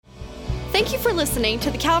Thank you for listening to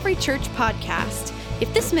the Calvary Church podcast.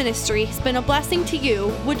 If this ministry has been a blessing to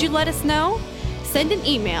you, would you let us know? Send an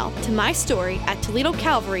email to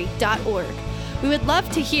mystory@toledocalvary.org. We would love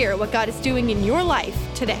to hear what God is doing in your life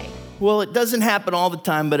today. Well, it doesn't happen all the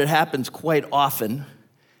time, but it happens quite often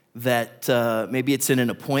that maybe it's in an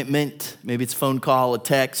appointment, maybe it's a phone call, a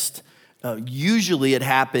text. Usually it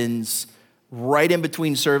happens right in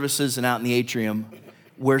between services and out in the atrium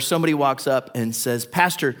where somebody walks up and says,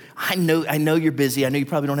 "Pastor, I know you're busy. I know you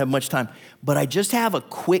probably don't have much time, but I just have a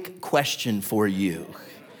quick question for you."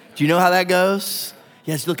 Do you know how that goes?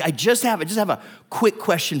 Yes, look, I just have a quick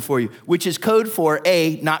question for you, which is code for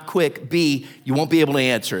A, not quick, B, you won't be able to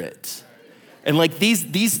answer it. And like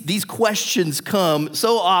these questions come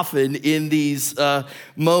so often in these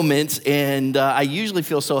moments, and I usually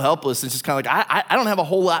feel so helpless. It's just kind of like, I don't have a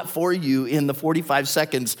whole lot for you in the 45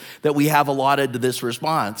 seconds that we have allotted to this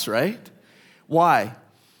response, right? Why?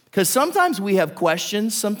 Because sometimes we have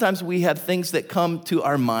questions, sometimes we have things that come to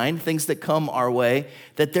our mind, things that come our way,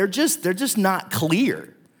 that they're just not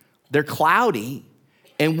clear. They're cloudy,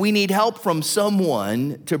 and we need help from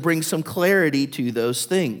someone to bring some clarity to those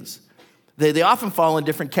things. They often fall in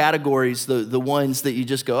different categories, the ones that you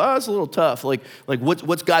just go, oh, it's a little tough. Like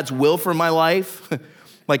what's God's will for my life?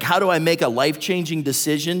 Like, how do I make a life-changing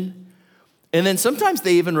decision? And then sometimes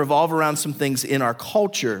they even revolve around some things in our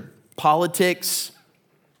culture, politics,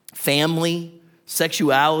 family,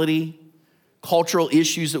 sexuality, cultural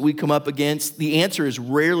issues that we come up against. The answer is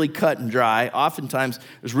rarely cut and dry. Oftentimes,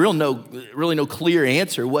 there's really no clear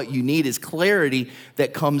answer. What you need is clarity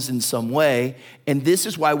that comes in some way. And this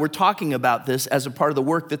is why we're talking about this as a part of the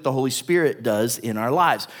work that the Holy Spirit does in our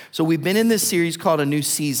lives. So we've been in this series called A New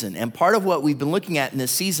Season. And part of what we've been looking at in this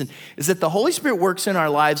season is that the Holy Spirit works in our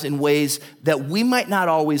lives in ways that we might not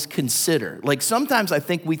always consider. Like sometimes I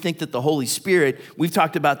think we think that the Holy Spirit, we've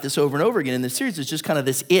talked about this over and over again in this series, is just kind of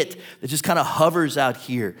this it that just kind of hovers out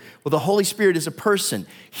here. Well, the Holy Spirit is a person.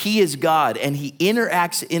 He is God, and he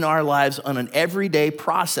interacts in our lives on an everyday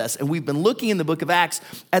process. And we've been looking in the book of Acts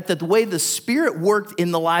at the way the Spirit worked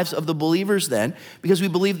in the lives of the believers then, because we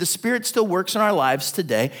believe the Spirit still works in our lives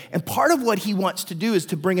today. And part of what he wants to do is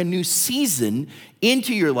to bring a new season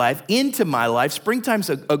into your life, into my life. Springtime's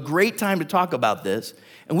a great time to talk about this.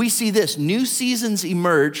 And we see this, new seasons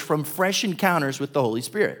emerge from fresh encounters with the Holy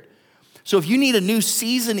Spirit. So if you need a new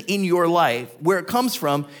season in your life, where it comes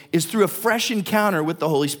from is through a fresh encounter with the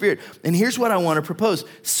Holy Spirit. And here's what I want to propose.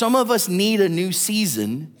 Some of us need a new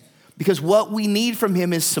season because what we need from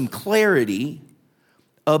him is some clarity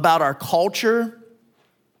about our culture,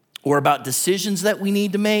 or about decisions that we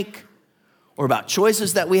need to make, or about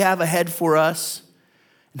choices that we have ahead for us.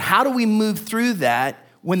 And how do we move through that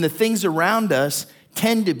when the things around us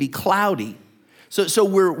tend to be cloudy? So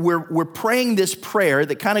we're praying this prayer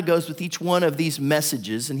that kind of goes with each one of these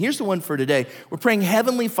messages. And here's the one for today. We're praying,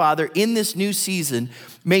 Heavenly Father, in this new season,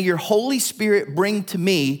 may your Holy Spirit bring to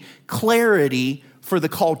me clarity for the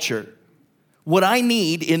culture. What I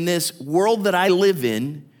need in this world that I live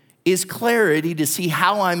in is clarity to see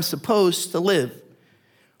how I'm supposed to live.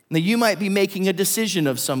 Now, you might be making a decision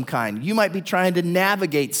of some kind. You might be trying to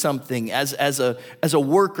navigate something as a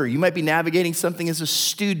worker. You might be navigating something as a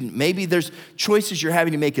student. Maybe there's choices you're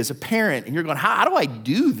having to make as a parent, and you're going, how do I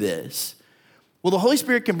do this? Well, the Holy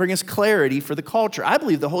Spirit can bring us clarity for the culture. I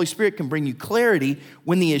believe the Holy Spirit can bring you clarity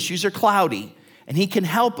when the issues are cloudy, and he can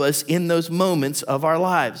help us in those moments of our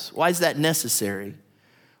lives. Why is that necessary?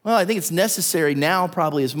 Well, I think it's necessary now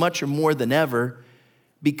probably as much or more than ever,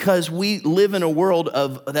 because we live in a world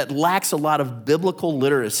that lacks a lot of biblical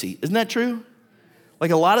literacy. Isn't that true?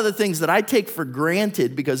 Like a lot of the things that I take for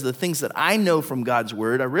granted because of the things that I know from God's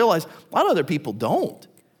word, I realize a lot of other people don't.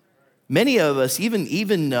 Many of us,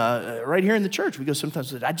 even right here in the church, we go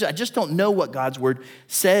sometimes, I just don't know what God's word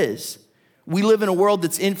says. We live in a world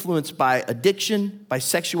that's influenced by addiction, by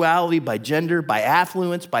sexuality, by gender, by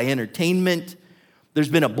affluence, by entertainment. There's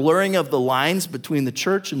been a blurring of the lines between the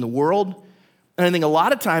church and the world. And I think a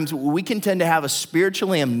lot of times we can tend to have a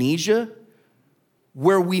spiritual amnesia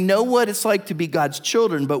where we know what it's like to be God's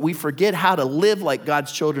children, but we forget how to live like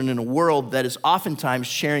God's children in a world that is oftentimes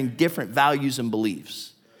sharing different values and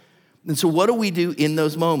beliefs. And so what do we do in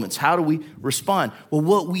those moments? How do we respond? Well,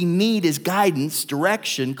 what we need is guidance,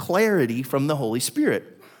 direction, clarity from the Holy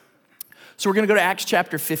Spirit. So we're going to go to Acts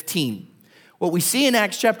chapter 15. What we see in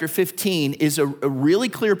Acts chapter 15 is a really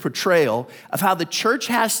clear portrayal of how the church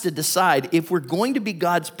has to decide if we're going to be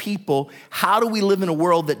God's people, how do we live in a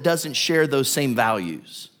world that doesn't share those same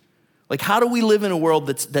values? Like, how do we live in a world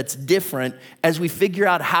that's different as we figure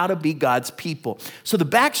out how to be God's people? So the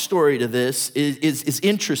backstory to this is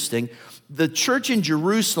interesting. the church in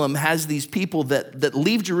Jerusalem has these people that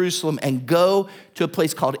leave Jerusalem and go to a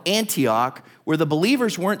place called Antioch, where the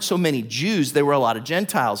believers weren't so many Jews, there were a lot of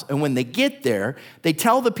Gentiles. And when they get there, they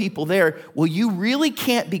tell the people there, well, you really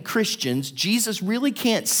can't be Christians. Jesus really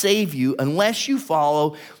can't save you unless you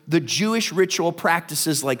follow the Jewish ritual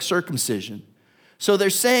practices like circumcision. So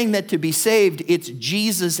they're saying that to be saved, it's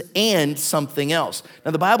Jesus and something else.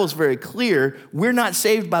 Now, the Bible is very clear. We're not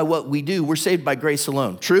saved by what we do. We're saved by grace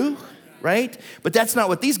alone. True? Right? But that's not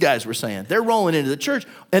what these guys were saying. They're rolling into the church,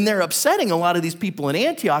 and they're upsetting a lot of these people in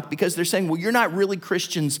Antioch because they're saying, well, you're not really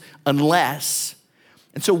Christians unless.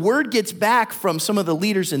 And so word gets back from some of the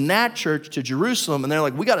leaders in that church to Jerusalem, and they're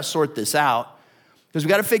like, we got to sort this out. Because we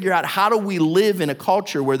got to figure out, how do we live in a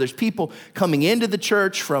culture where there's people coming into the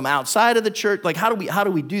church from outside of the church? Like, how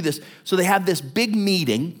do we do this? So they have this big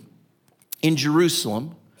meeting in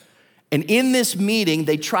Jerusalem. And in this meeting,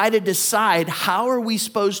 they try to decide, how are we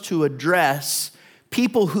supposed to address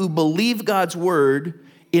people who believe God's word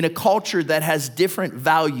in a culture that has different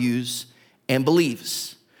values and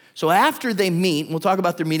beliefs? So after they meet, and we'll talk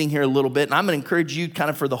about their meeting here a little bit, and I'm going to encourage you kind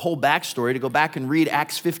of for the whole backstory to go back and read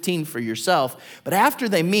Acts 15 for yourself. But after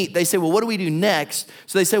they meet, they say, well, what do we do next?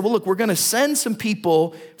 So they say, well, look, we're going to send some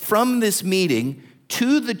people from this meeting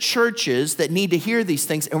to the churches that need to hear these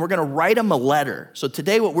things, and we're going to write them a letter. So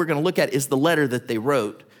today what we're going to look at is the letter that they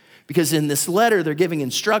wrote. Because in this letter, they're giving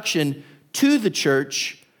instruction to the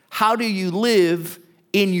church. How do you live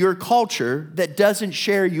in your culture that doesn't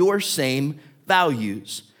share your same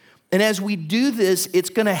values? And as we do this, it's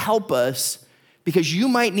going to help us, because you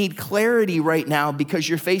might need clarity right now because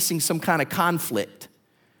you're facing some kind of conflict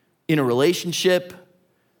in a relationship,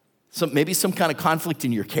 maybe some kind of conflict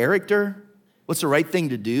in your character. What's the right thing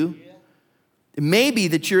to do? It may be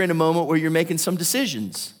that you're in a moment where you're making some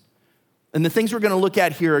decisions. And the things we're going to look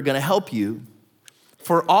at here are going to help you.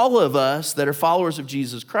 For all of us that are followers of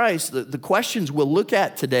Jesus Christ, the questions we'll look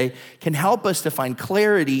at today can help us to find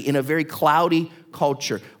clarity in a very cloudy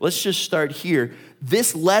culture. Let's just start here.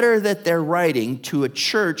 This letter that they're writing to a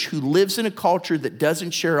church who lives in a culture that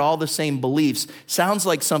doesn't share all the same beliefs sounds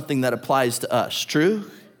like something that applies to us. True?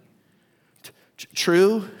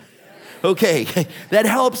 True? Okay, that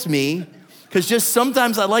helps me, because just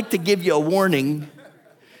sometimes I like to give you a warning.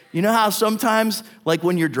 You know how sometimes, like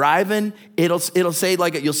when you're driving, it'll say,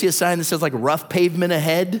 like, you'll see a sign that says like rough pavement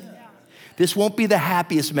ahead? This won't be the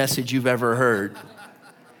happiest message you've ever heard.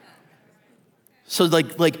 So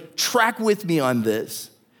like track with me on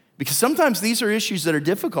this, because sometimes these are issues that are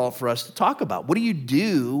difficult for us to talk about. What do you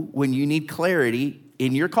do when you need clarity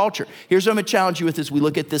in your culture? Here's what I'm going to challenge you with as we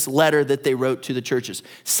look at this letter that they wrote to the churches.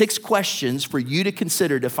 6 questions for you to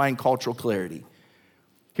consider to find cultural clarity.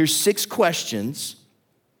 Here's 6 questions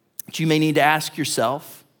that you may need to ask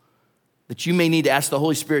yourself, that you may need to ask the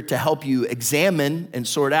Holy Spirit to help you examine and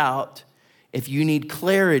sort out if you need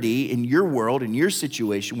clarity in your world, in your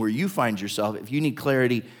situation where you find yourself. If you need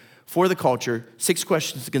clarity for the culture, 6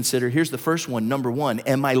 questions to consider. Here's the first one. Number 1,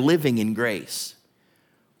 am I living in grace?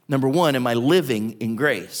 Number 1, am I living in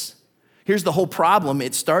grace? Here's the whole problem.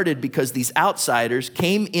 It started because these outsiders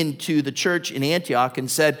came into the church in Antioch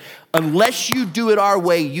and said, unless you do it our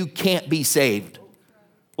way, you can't be saved.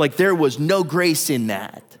 Like there was no grace in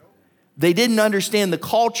that. They didn't understand the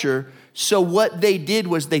culture, so what they did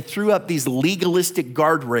was they threw up these legalistic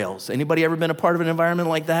guardrails. Anybody ever been a part of an environment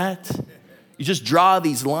like that? You just draw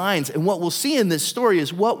these lines, and what we'll see in this story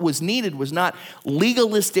is what was needed was not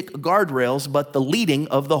legalistic guardrails, but the leading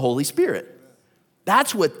of the Holy Spirit.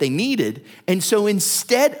 That's what they needed. And so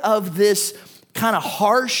instead of this kind of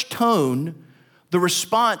harsh tone, the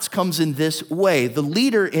response comes in this way. The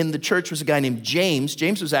leader in the church was a guy named James.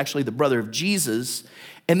 James was actually the brother of Jesus.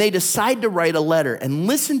 And they decide to write a letter. And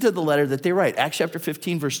listen to the letter that they write. Acts chapter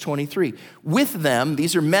 15, verse 23. With them,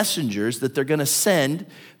 these are messengers that they're going to send.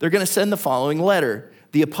 They're going to send the following letter.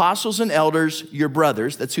 The apostles and elders, your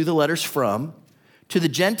brothers, that's who the letter's from, to the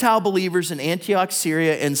Gentile believers in Antioch,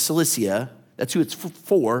 Syria, and Cilicia, that's who it's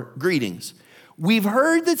for, greetings. We've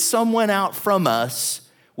heard that some went out from us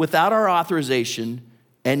without our authorization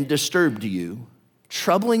and disturbed you,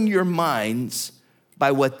 troubling your minds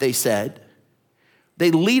by what they said.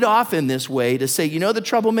 They lead off in this way to say, you know the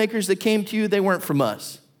troublemakers that came to you, they weren't from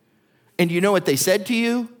us. And you know what they said to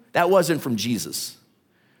you? That wasn't from Jesus.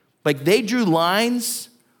 Like they drew lines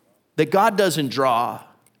that God doesn't draw.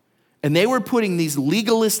 And they were putting these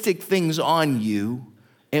legalistic things on you.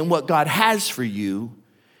 And what God has for you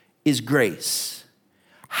is grace.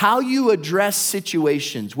 How you address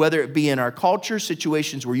situations, whether it be in our culture,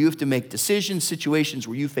 situations where you have to make decisions, situations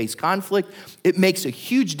where you face conflict, it makes a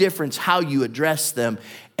huge difference how you address them.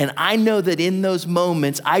 And I know that in those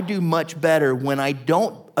moments, I do much better when I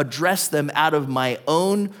don't address them out of my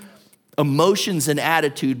own emotions and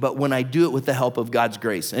attitude, but when I do it with the help of God's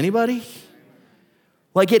grace. Anybody?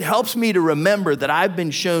 Like, it helps me to remember that I've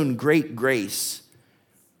been shown great grace.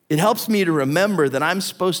 It helps me to remember that I'm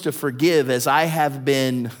supposed to forgive as I have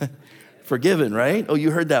been forgiven, right? Oh,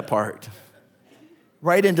 you heard that part.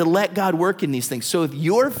 Right? And to let God work in these things. So if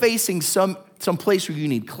you're facing some place where you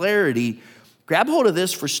need clarity, grab hold of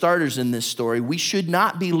this for starters in this story. We should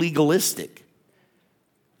not be legalistic.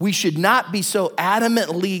 We should not be so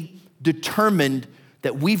adamantly determined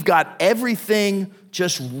that we've got everything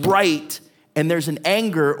just right, and there's an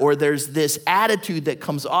anger or there's this attitude that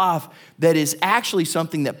comes off that is actually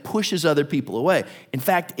something that pushes other people away. In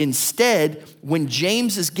fact, instead, when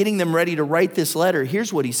James is getting them ready to write this letter,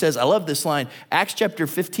 here's what he says. I love this line. Acts chapter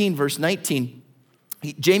 15, verse 19.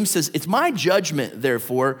 James says, "It's my judgment,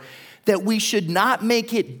 therefore, that we should not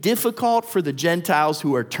make it difficult for the Gentiles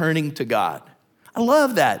who are turning to God." I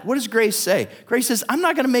love that. What does grace say? Grace says, I'm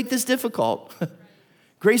not going to make this difficult.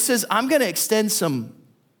 Grace says, I'm going to extend some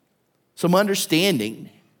understanding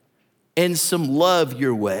and some love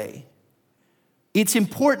your way. It's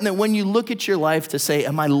important that when you look at your life to say,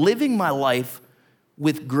 am I living my life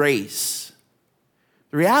with grace?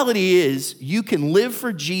 The reality is you can live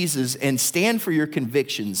for Jesus and stand for your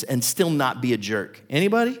convictions and still not be a jerk.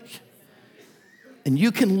 Anybody? And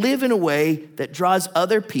you can live in a way that draws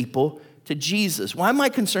other people to Jesus. Why am I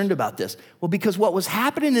concerned about this? Well, because what was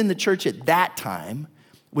happening in the church at that time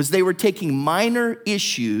was they were taking minor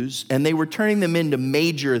issues and they were turning them into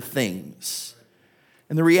major things.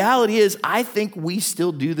 And the reality is, I think we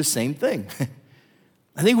still do the same thing.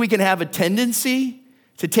 I think we can have a tendency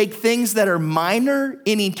to take things that are minor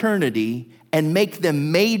in eternity and make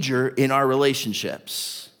them major in our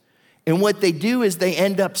relationships. And what they do is they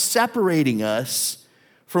end up separating us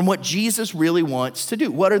from what Jesus really wants to do.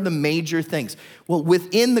 What are the major things? Well,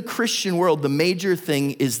 within the Christian world, the major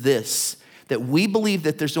thing is this: that we believe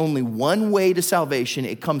that there's only one way to salvation.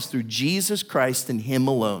 It comes through Jesus Christ and Him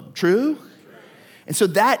alone. True? And so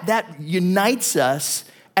that unites us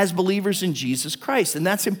as believers in Jesus Christ. And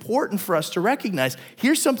that's important for us to recognize.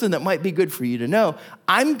 Here's something that might be good for you to know.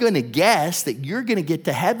 I'm going to guess that you're going to get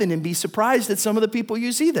to heaven and be surprised at some of the people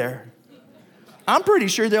you see there. I'm pretty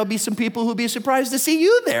sure there'll be some people who'll be surprised to see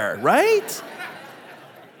you there, right?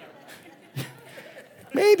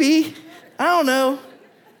 Maybe. I don't know.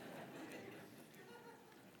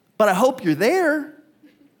 But I hope you're there.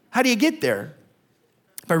 How do you get there?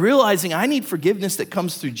 By realizing I need forgiveness that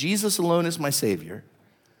comes through Jesus alone as my Savior.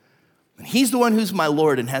 And He's the one who's my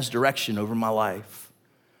Lord and has direction over my life.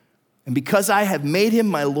 And because I have made Him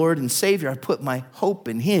my Lord and Savior, I put my hope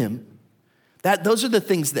in Him. Those are the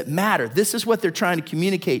things that matter. This is what they're trying to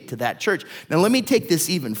communicate to that church. Now, let me take this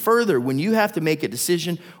even further. When you have to make a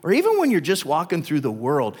decision, or even when you're just walking through the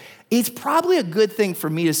world, it's probably a good thing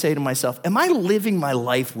for me to say to myself, am I living my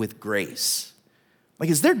life with grace?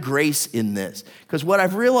 Like, is there grace in this? Because what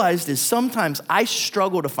I've realized is sometimes I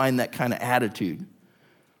struggle to find that kind of attitude.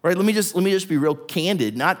 Right? Let me just be real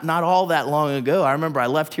candid. Not all that long ago, I remember I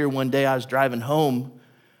left here one day, I was driving home.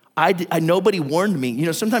 Nobody warned me. You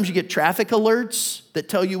know, sometimes you get traffic alerts that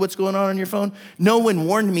tell you what's going on your phone. No one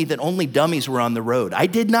warned me that only dummies were on the road. I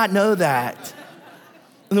did not know that.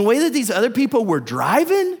 And the way that these other people were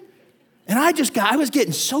driving, and I was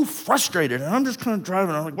getting so frustrated. And I'm just kind of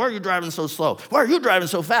driving. I'm like, why are you driving so slow? Why are you driving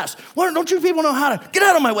so fast? Why don't you people know how to get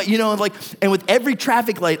out of my way? You know, and with every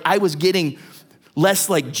traffic light, I was getting less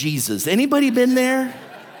like Jesus. Anybody been there?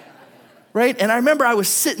 Right? And I remember I was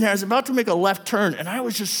sitting there, I was about to make a left turn, and I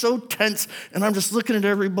was just so tense, and I'm just looking at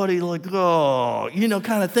everybody like, oh, you know,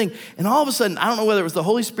 kind of thing. And all of a sudden, I don't know whether it was the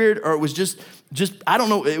Holy Spirit or it was just I don't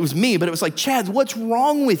know, it was me, but it was like, Chad, what's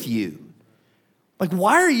wrong with you? Like,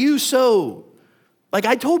 why are you so, like,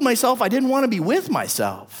 I told myself I didn't want to be with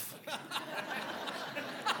myself.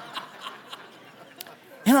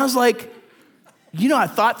 And I was like, you know, I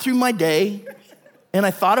thought through my day, and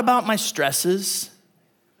I thought about my stresses,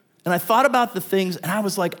 and I thought about the things, and I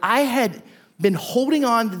was like, I had been holding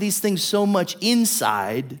on to these things so much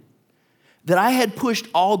inside that I had pushed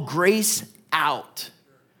all grace out.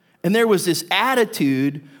 And there was this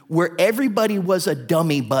attitude where everybody was a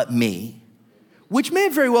dummy but me, which may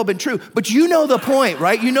have very well been true, but you know the point,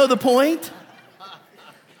 right? You know the point?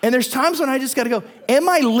 And there's times when I just got to go, am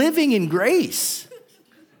I living in grace?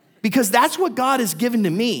 Because that's what God has given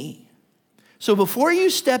to me. So before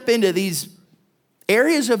you step into these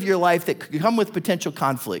areas of your life that could come with potential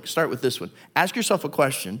conflict. Start with this one. Ask yourself a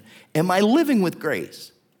question. Am I living with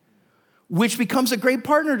grace? Which becomes a great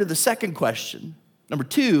partner to the second question. Number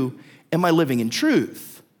 2, am I living in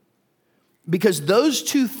truth? Because those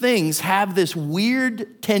two things have this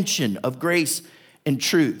weird tension of grace and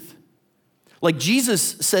truth. Like Jesus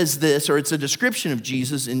says this, or it's a description of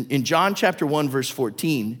Jesus in John chapter 1, verse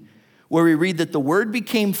 14, where we read that the Word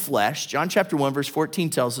became flesh. John chapter 1, verse 14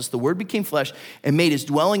 tells us, the Word became flesh and made his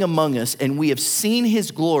dwelling among us, and we have seen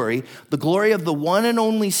his glory, the glory of the one and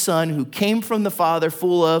only Son who came from the Father,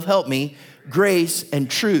 full of, help me, grace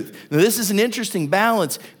and truth. Now, this is an interesting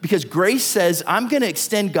balance because grace says, I'm going to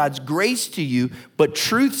extend God's grace to you, but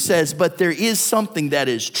truth says, but there is something that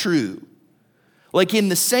is true. Like in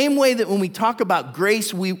the same way that when we talk about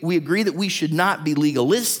grace, we agree that we should not be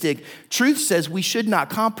legalistic, truth says we should not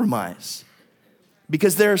compromise.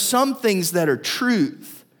 Because there are some things that are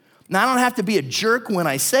truth. Now, I don't have to be a jerk when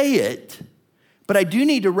I say it, but I do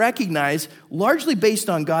need to recognize, largely based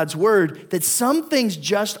on God's word, that some things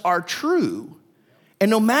just are true.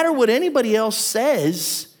 And no matter what anybody else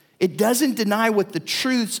says, it doesn't deny what the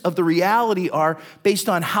truths of the reality are based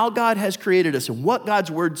on how God has created us and what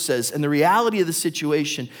God's word says and the reality of the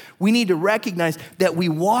situation. We need to recognize that we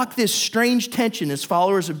walk this strange tension as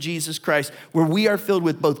followers of Jesus Christ where we are filled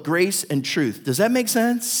with both grace and truth. Does that make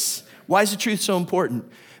sense? Why is the truth so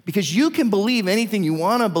important? Because you can believe anything you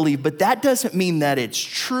want to believe, but that doesn't mean that it's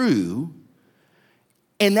true.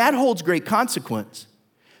 And that holds great consequence.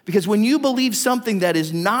 Because when you believe something that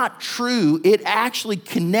is not true, it actually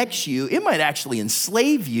connects you. It might actually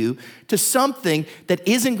enslave you to something that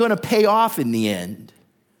isn't going to pay off in the end,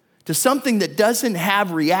 to something that doesn't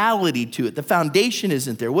have reality to it. The foundation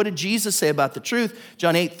isn't there. What did Jesus say about the truth?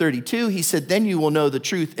 John 8:32, he said, then you will know the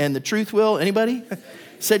truth, and the truth will, anybody?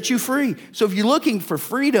 Set you free. So if you're looking for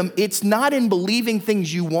freedom, it's not in believing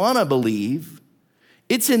things you want to believe.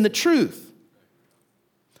 It's in the truth.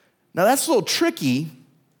 Now that's a little tricky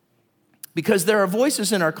because there are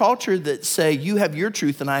voices in our culture that say, you have your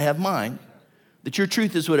truth and I have mine. That your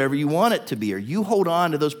truth is whatever you want it to be, or you hold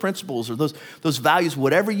on to those principles or those values,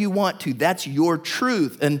 whatever you want to, that's your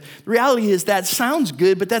truth. And the reality is that sounds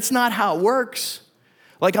good, but that's not how it works.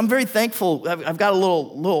 Like, I'm very thankful. I've got a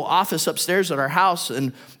little office upstairs at our house,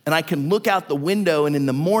 and I can look out the window, and in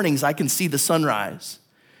the mornings, I can see the sunrise.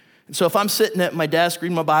 And so if I'm sitting at my desk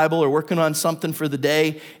reading my Bible or working on something for the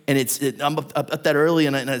day, and I'm up that early,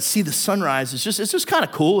 and I see the sunrise, it's just kind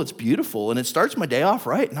of cool. It's beautiful, and it starts my day off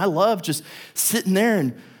right. And I love just sitting there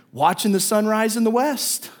and watching the sunrise in the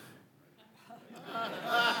west.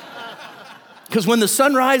 Because when the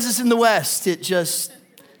sun rises in the west, it just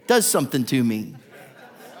does something to me.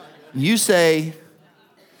 You say,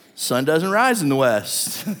 sun doesn't rise in the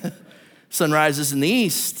west. Sun rises in the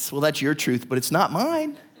east. Well, that's your truth, but it's not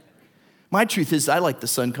mine. My truth is I like the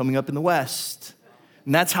sun coming up in the west.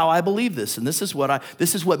 And that's how I believe this. And this is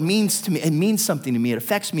what means to me. It means something to me. It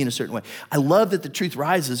affects me in a certain way. I love that the truth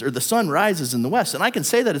rises, or the sun rises in the west. And I can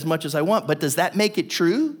say that as much as I want, but does that make it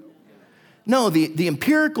true? No, the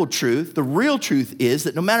empirical truth, the real truth is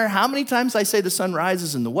that no matter how many times I say the sun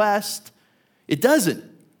rises in the west, it doesn't.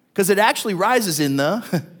 Because it actually rises in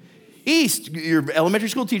the east. Your elementary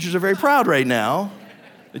school teachers are very proud right now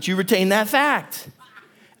that you retain that fact.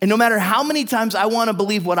 And no matter how many times I want to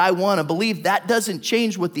believe what I want to believe, that doesn't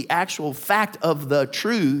change what the actual fact of the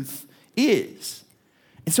truth is.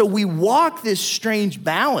 And so we walk this strange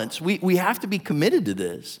balance. We have to be committed to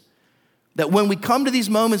this. That when we come to these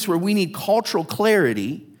moments where we need cultural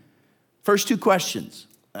clarity, first two questions.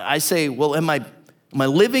 I say, well, am I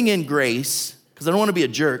living in grace? Because I don't want to be a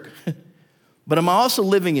jerk, but I'm also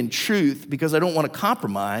living in truth because I don't want to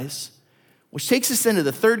compromise, which takes us into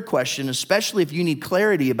the third question, especially if you need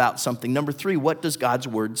clarity about something. Number 3, what does God's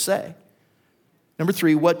word say? Number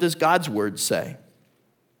 3, what does God's word say?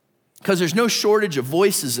 Because there's no shortage of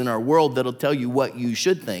voices in our world that'll tell you what you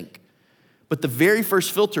should think. But the very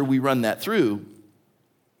first filter we run that through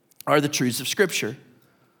are the truths of Scripture.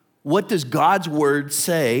 What does God's word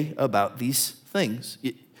say about these things?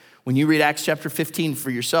 When you read Acts chapter 15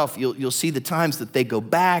 for yourself, you'll see the times that they go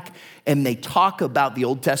back and they talk about the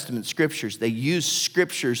Old Testament scriptures. They use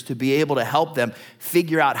scriptures to be able to help them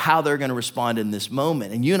figure out how they're going to respond in this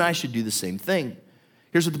moment. And you and I should do the same thing.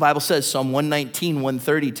 Here's what the Bible says. Psalm 119,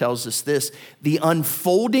 130 tells us this. The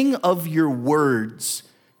unfolding of your words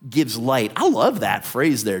gives light. I love that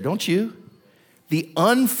phrase there, don't you? The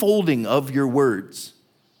unfolding of your words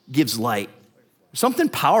gives light. Something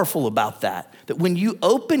powerful about that when you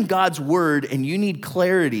open God's word and you need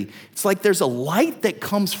clarity, it's like there's a light that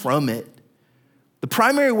comes from it. The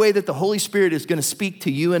primary way that the Holy Spirit is going to speak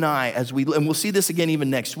to you and I, and we'll see this again even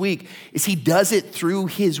next week, is he does it through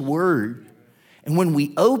his word. And when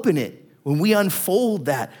we open it, when we unfold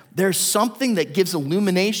that, there's something that gives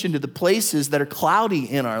illumination to the places that are cloudy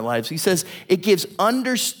in our lives. He says it gives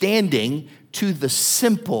understanding to the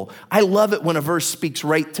simple. I love it when a verse speaks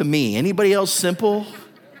right to me. Anybody else simple?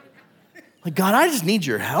 Like, God, I just need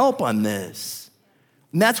your help on this.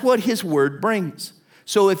 And that's what his word brings.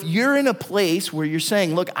 So if you're in a place where you're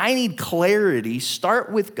saying, look, I need clarity,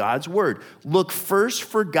 start with God's word. Look first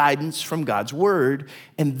for guidance from God's word,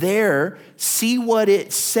 and there, see what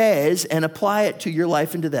it says and apply it to your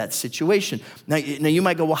life into that situation. Now you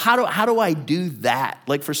might go, well, how do I do that?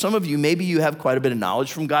 Like for some of you, maybe you have quite a bit of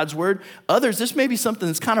knowledge from God's word. Others, this may be something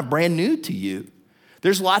that's kind of brand new to you.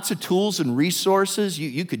 There's lots of tools and resources.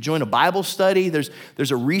 You could join a Bible study.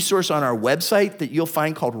 There's a resource on our website that you'll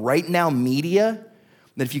find called Right Now Media.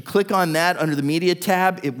 That if you click on that under the media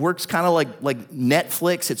tab, it works kind of like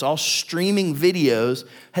Netflix. It's all streaming videos,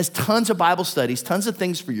 has tons of Bible studies, tons of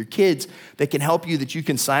things for your kids that can help you, that you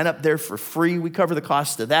can sign up there for free. We cover the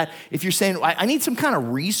cost of that. If you're saying, I need some kind of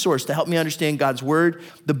resource to help me understand God's word,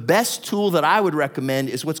 the best tool that I would recommend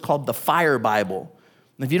is what's called the Fire Bible.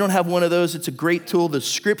 And if you don't have one of those, it's a great tool. The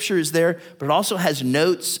scripture is there, but it also has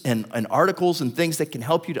notes and articles and things that can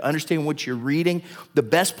help you to understand what you're reading. The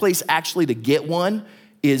best place actually to get one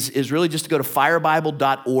is really just to go to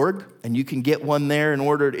firebible.org, and you can get one there in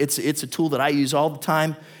order. It's a tool that I use all the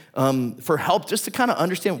time for help, just to kind of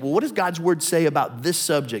understand, well, what does God's word say about this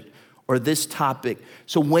subject or this topic?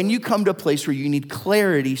 So when you come to a place where you need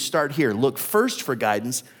clarity, start here. Look first for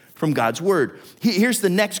guidance from God's word. Here's the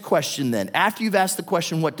next question then. After you've asked the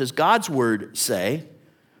question, what does God's word say?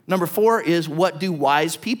 Number 4 is, what do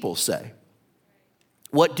wise people say?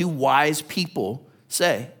 What do wise people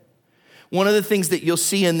say? One of the things that you'll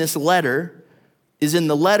see in this letter is in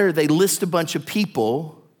the letter, they list a bunch of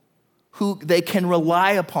people who they can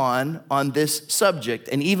rely upon on this subject.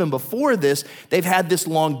 And even before this, they've had this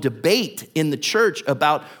long debate in the church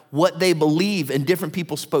about what they believe, and different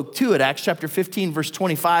people spoke to it. Acts chapter 15, verse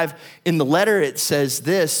 25, in the letter it says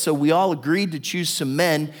this, so we all agreed to choose some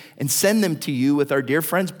men and send them to you with our dear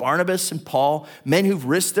friends Barnabas and Paul, men who've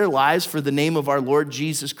risked their lives for the name of our Lord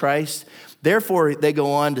Jesus Christ. Therefore, they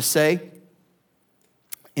go on to say,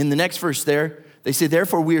 in the next verse there, they say,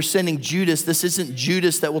 therefore we are sending Judas. This isn't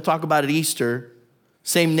Judas that we'll talk about at Easter.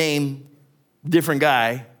 Same name, different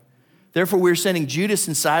guy. Therefore we're sending Judas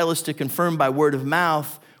and Silas to confirm by word of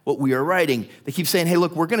mouth what we are writing. They keep saying, hey,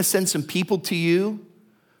 look, we're going to send some people to you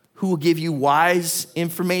who will give you wise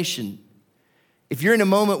information. If you're in a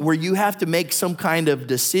moment where you have to make some kind of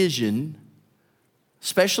decision,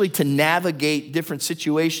 especially to navigate different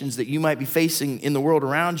situations that you might be facing in the world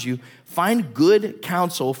around you, find good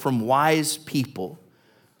counsel from wise people.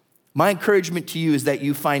 My encouragement to you is that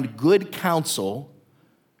you find good counsel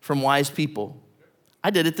from wise people. I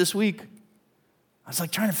did it this week. I was like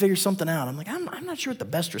trying to figure something out. I'm like, I'm not sure what the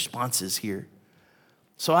best response is here.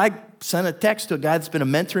 So I sent a text to a guy that's been a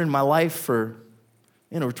mentor in my life for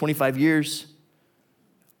over 25 years.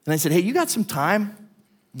 And I said, hey, you got some time?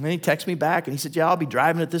 And then he texted me back, and he said, yeah, I'll be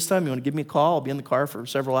driving at this time. You want to give me a call? I'll be in the car for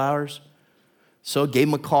several hours. So I gave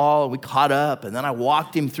him a call, and we caught up, and then I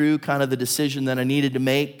walked him through kind of the decision that I needed to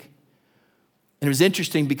make. And it was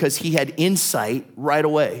interesting because he had insight right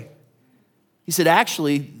away. He said,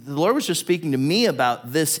 actually, the Lord was just speaking to me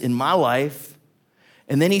about this in my life.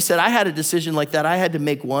 And then he said, I had a decision like that I had to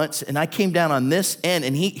make once, and I came down on this end,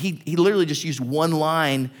 and he literally just used one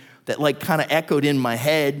line that like kind of echoed in my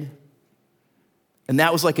head. And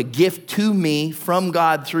that was like a gift to me from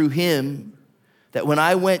God through him, that when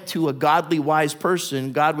I went to a godly, wise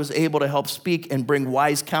person, God was able to help speak and bring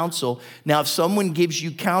wise counsel. Now, if someone gives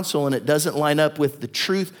you counsel and it doesn't line up with the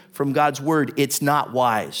truth from God's word, it's not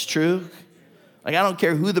wise. True? Like, I don't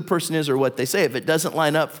care who the person is or what they say. If it doesn't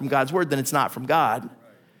line up from God's word, then it's not from God.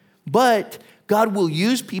 But God will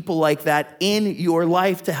use people like that in your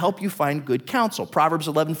life to help you find good counsel. Proverbs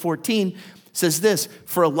 11:14 says this,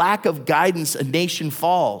 for a lack of guidance, a nation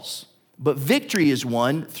falls, but victory is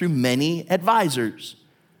won through many advisors.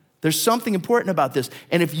 There's something important about this.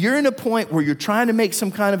 And if you're in a point where you're trying to make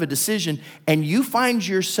some kind of a decision and you find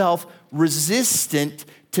yourself resistant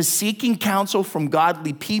to seeking counsel from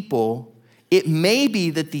godly people, it may be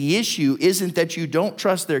that the issue isn't that you don't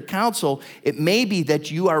trust their counsel. It may be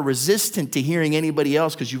that you are resistant to hearing anybody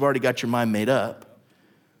else because you've already got your mind made up.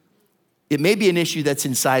 It may be an issue that's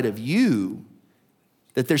inside of you,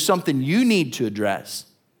 that there's something you need to address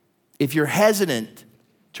if you're hesitant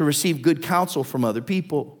to receive good counsel from other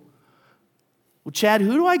people. Well, Chad,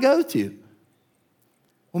 who do I go to?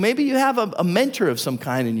 Well, maybe you have a mentor of some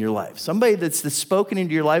kind in your life, somebody that's spoken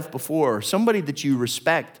into your life before, or somebody that you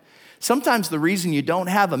respect. Sometimes the reason you don't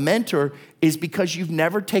have a mentor is because you've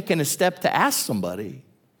never taken a step to ask somebody,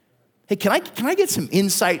 hey, can I get some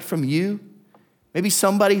insight from you? Maybe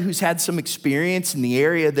somebody who's had some experience in the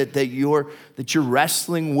area that you're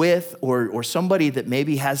wrestling with, or somebody that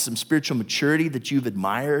maybe has some spiritual maturity that you've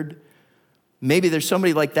admired. Maybe there's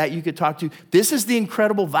somebody like that you could talk to. This is the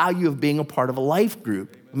incredible value of being a part of a life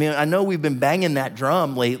group. I mean, I know we've been banging that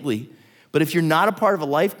drum lately, but if you're not a part of a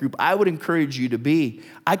life group, I would encourage you to be.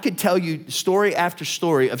 I could tell you story after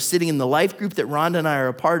story of sitting in the life group that Rhonda and I are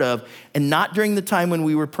a part of, and not during the time when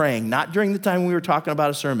we were praying, not during the time we were talking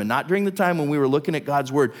about a sermon, not during the time when we were looking at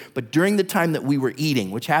God's word, but during the time that we were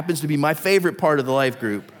eating, which happens to be my favorite part of the life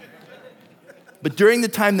group. But during the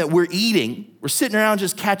time that we're eating, we're sitting around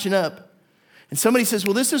just catching up. And somebody says,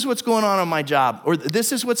 well, this is what's going on my job, or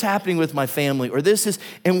this is what's happening with my family, or this is,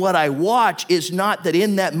 and what I watch is not that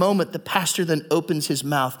in that moment, the pastor then opens his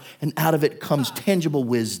mouth and out of it comes tangible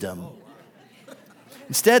wisdom.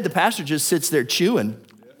 Instead, the pastor just sits there chewing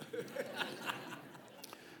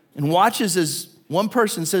and watches as one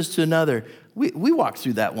person says to another, we walked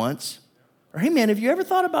through that once. Or, hey man, have you ever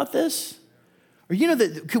thought about this? Or,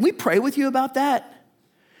 can we pray with you about that?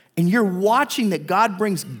 And you're watching that God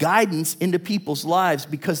brings guidance into people's lives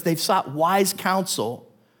because they've sought wise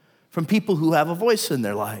counsel from people who have a voice in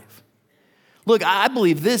their life. Look, I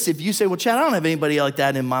believe this. If you say, well, Chad, I don't have anybody like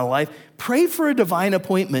that in my life, pray for a divine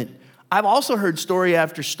appointment. I've also heard story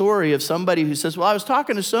after story of somebody who says, well, I was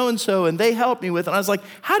talking to so-and-so and they helped me with it. And I was like,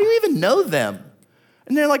 how do you even know them?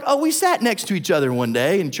 And they're like, oh, we sat next to each other one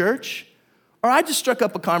day in church. Or I just struck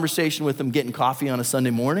up a conversation with them getting coffee on a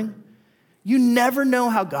Sunday morning. You never know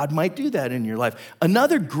how God might do that in your life.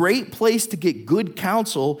 Another great place to get good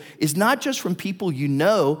counsel is not just from people you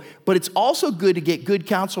know, but it's also good to get good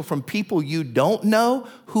counsel from people you don't know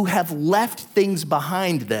who have left things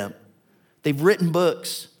behind them. They've written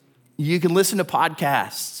books. You can listen to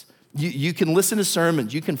podcasts. You can listen to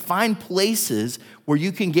sermons. You can find places where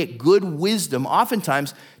you can get good wisdom,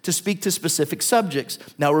 oftentimes, to speak to specific subjects.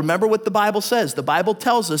 Now, remember what the Bible says. The Bible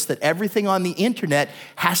tells us that everything on the internet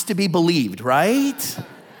has to be believed, right?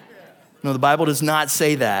 No, the Bible does not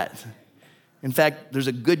say that. In fact, there's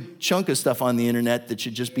a good chunk of stuff on the internet that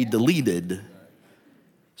should just be deleted.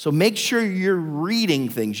 So make sure you're reading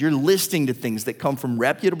things, you're listening to things that come from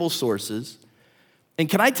reputable sources. And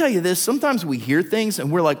can I tell you this? Sometimes we hear things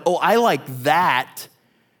and we're like, oh, I like that.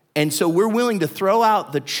 And so we're willing to throw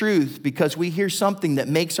out the truth because we hear something that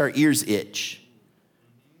makes our ears itch.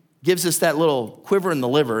 Gives us that little quiver in the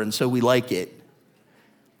liver, and so we like it.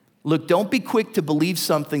 Look, don't be quick to believe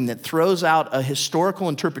something that throws out a historical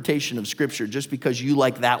interpretation of Scripture just because you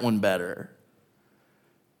like that one better.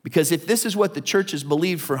 Because if this is what the church has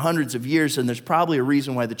believed for hundreds of years, then there's probably a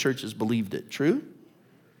reason why the church has believed it. True?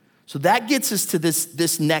 So that gets us to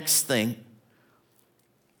this next thing.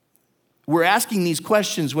 We're asking these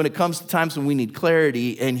questions when it comes to times when we need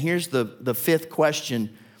clarity, and here's the fifth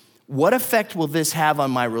question. What effect will this have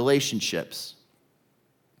on my relationships?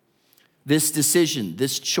 This decision,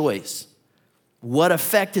 this choice, what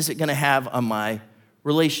effect is it going to have on my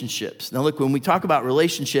relationships? Now look, when we talk about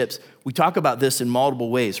relationships, we talk about this in multiple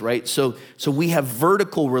ways, right? So we have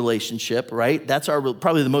vertical relationship, right? That's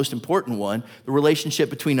probably the most important one, the relationship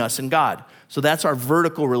between us and God. So that's our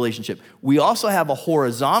vertical relationship. We also have a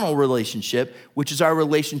horizontal relationship, which is our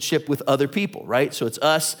relationship with other people, right? So it's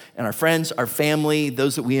us and our friends, our family,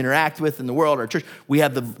 those that we interact with in the world, our church. We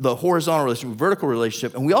have the horizontal relationship, vertical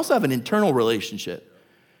relationship, and we also have an internal relationship.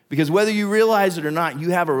 Because whether you realize it or not, you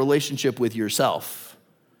have a relationship with yourself.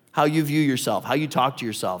 How you view yourself, how you talk to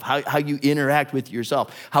yourself, how you interact with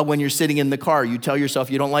yourself, how when you're sitting in the car, you tell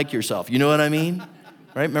yourself you don't like yourself. You know what I mean?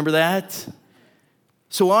 Right? Remember that?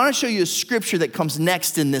 So I want to show you a scripture that comes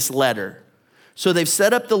next in this letter. So they've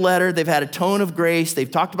set up the letter. They've had a tone of grace.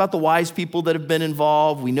 They've talked about the wise people that have been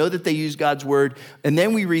involved. We know that they use God's word. And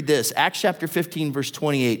then we read this, Acts chapter 15, verse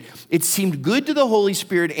 28. It seemed good to the Holy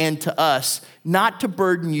Spirit and to us not to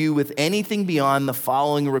burden you with anything beyond the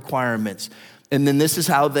following requirements. And then this is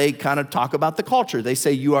how they kind of talk about the culture. They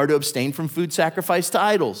say you are to abstain from food sacrificed to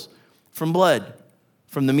idols, from blood,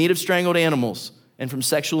 from the meat of strangled animals, and from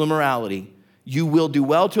sexual immorality. You will do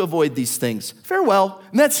well to avoid these things. Farewell.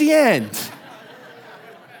 And that's the end.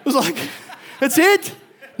 It was like, that's it.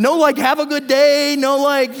 No like, have a good day. No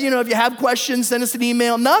like, if you have questions, send us an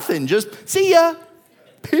email. Nothing. Just see ya.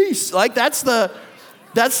 Peace. Like that's the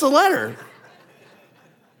letter.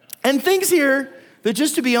 And things here that,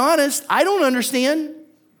 just to be honest, I don't understand.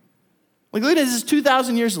 Like, look at this,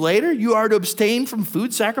 2,000 years later, you are to abstain from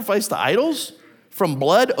food sacrificed to idols. From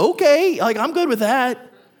blood? Okay, like I'm good with that.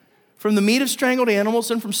 From the meat of strangled animals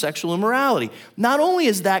and from sexual immorality. Not only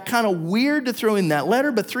is that kind of weird to throw in that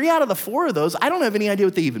letter, but 3 out of the 4 of those, I don't have any idea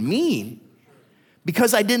what they even mean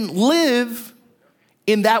because I didn't live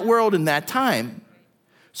in that world in that time.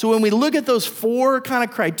 So when we look at those 4 kind of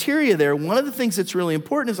criteria there, one of the things that's really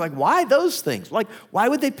important is like, why those things? Like, why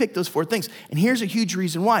would they pick those 4 things? And here's a huge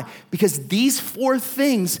reason why. Because these 4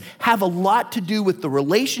 things have a lot to do with the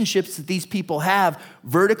relationships that these people have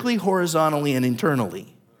vertically, horizontally, and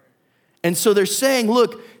internally. And so they're saying,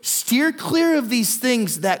 look, steer clear of these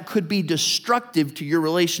things that could be destructive to your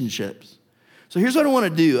relationships. So here's what I want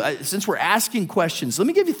to do. Since we're asking questions, let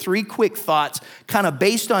me give you 3 quick thoughts kind of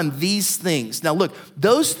based on these things. Now look,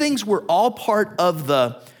 those things were all part of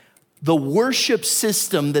the worship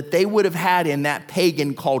system that they would have had in that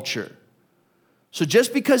pagan culture. So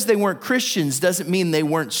just because they weren't Christians doesn't mean they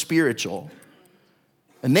weren't spiritual.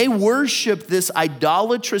 And they worshiped this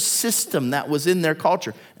idolatrous system that was in their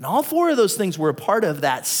culture. And all 4 of those things were a part of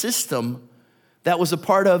that system that was a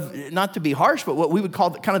part of, not to be harsh, but what we would call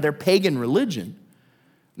kind of their pagan religion.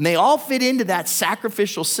 And they all fit into that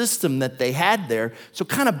sacrificial system that they had there. So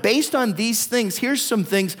kind of based on these things, here's some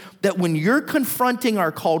things that when you're confronting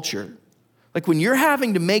our culture, like when you're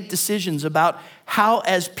having to make decisions about how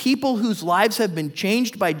as people whose lives have been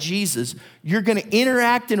changed by Jesus, you're going to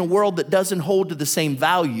interact in a world that doesn't hold to the same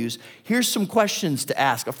values, here's some questions to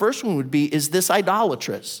ask. The first one would be, is this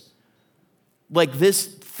idolatrous? Like this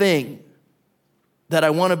thing that I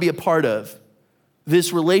want to be a part of,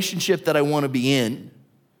 this relationship that I want to be in,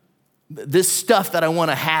 this stuff that I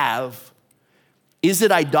want to have, is it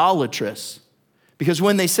idolatrous? Because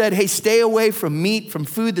when they said, hey, stay away from meat, from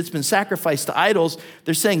food that's been sacrificed to idols,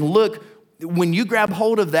 they're saying, look, when you grab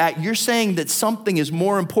hold of that, you're saying that something is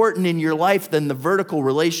more important in your life than the vertical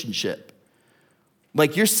relationship.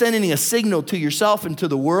 Like you're sending a signal to yourself and to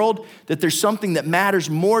the world that there's something that matters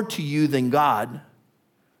more to you than God.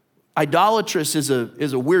 Idolatrous is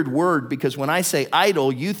a weird word because when I say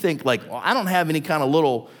idol, you think like, well, I don't have any kind of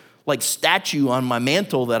little like statue on my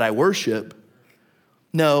mantle that I worship.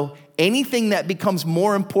 No, anything that becomes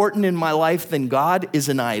more important in my life than God is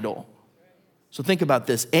an idol. So think about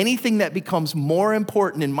this. Anything that becomes more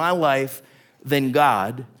important in my life than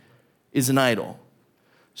God is an idol.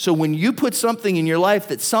 So when you put something in your life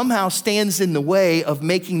that somehow stands in the way of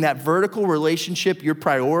making that vertical relationship your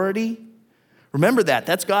priority, remember that.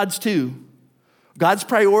 That's God's too. God's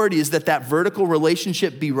priority is that that vertical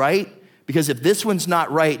relationship be right, because if this one's not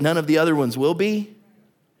right, none of the other ones will be.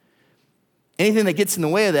 Anything that gets in the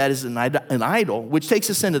way of that is an idol, which takes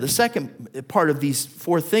us into the second part of these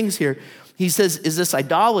 4 things here. He says, is this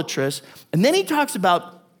idolatrous? And then he talks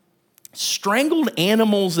about strangled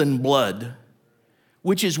animals and blood,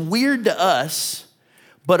 which is weird to us,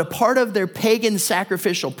 but a part of their pagan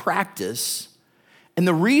sacrificial practice. And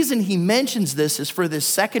the reason he mentions this is for this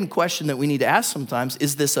second question that we need to ask sometimes,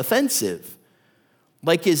 is this offensive?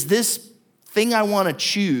 Like, is this thing I want to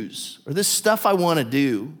choose, or this stuff I want to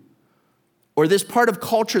do, or this part of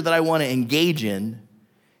culture that I want to engage in,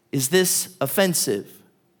 is this offensive?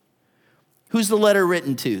 Who's the letter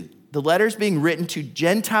written to? The letter's being written to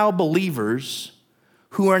Gentile believers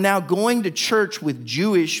who are now going to church with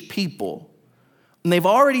Jewish people. And they've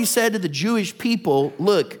already said to the Jewish people,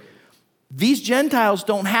 look, these Gentiles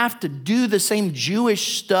don't have to do the same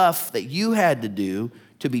Jewish stuff that you had to do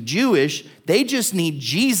to be Jewish. They just need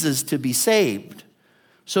Jesus to be saved.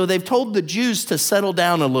 So they've told the Jews to settle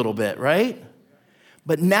down a little bit, right?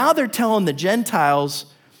 But now they're telling the Gentiles,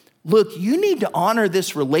 look, you need to honor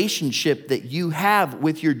this relationship that you have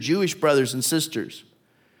with your Jewish brothers and sisters.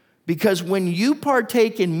 Because when you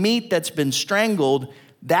partake in meat that's been strangled,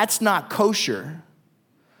 that's not kosher.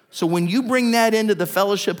 So when you bring that into the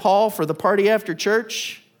fellowship hall for the party after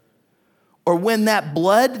church, or when that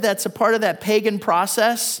blood that's a part of that pagan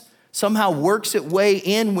process somehow works its way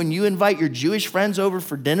in when you invite your Jewish friends over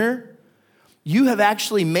for dinner, you have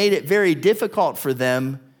actually made it very difficult for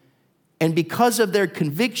them. And because of their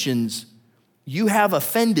convictions, you have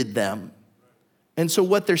offended them. And so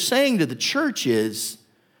what they're saying to the church is,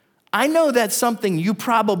 I know that's something you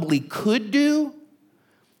probably could do,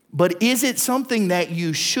 but is it something that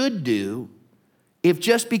you should do if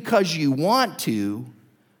just because you want to,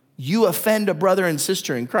 you offend a brother and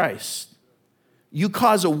sister in Christ? You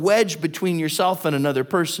cause a wedge between yourself and another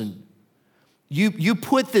person. You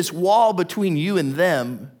put this wall between you and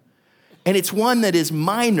them, and it's one that is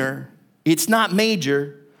minor. It's not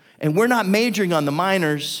major, and we're not majoring on the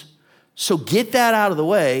minors, so get that out of the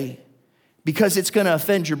way because it's going to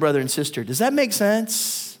offend your brother and sister. Does that make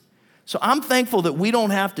sense? So I'm thankful that we don't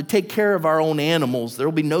have to take care of our own animals. There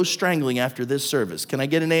will be no strangling after this service. Can I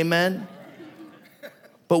get an amen?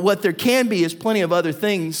 But what there can be is plenty of other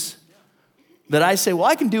things that I say, well,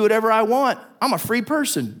 I can do whatever I want. I'm a free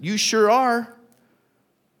person. You sure are.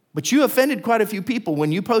 But you offended quite a few people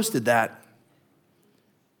when you posted that.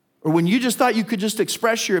 Or when you just thought you could just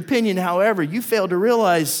express your opinion, however, you failed to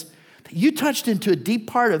realize that you touched into a deep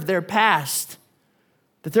part of their past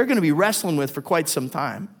that they're going to be wrestling with for quite some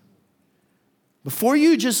time. Before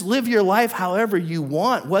you just live your life however you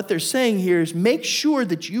want, what they're saying here is make sure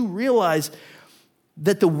that you realize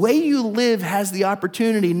that the way you live has the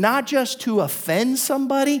opportunity not just to offend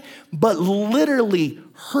somebody, but literally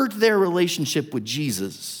hurt their relationship with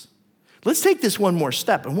Jesus. Let's take this one more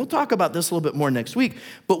step, and we'll talk about this a little bit more next week.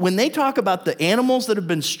 But when they talk about the animals that have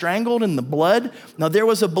been strangled in the blood, now there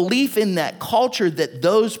was a belief in that culture that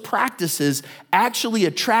those practices actually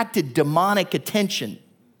attracted demonic attention.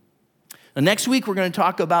 Now, next week, we're going to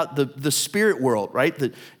talk about the spirit world, right?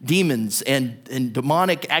 The demons and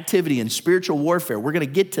demonic activity and spiritual warfare. We're going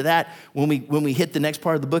to get to that when we hit the next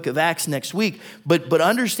part of the book of Acts next week. But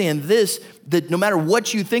understand this, that no matter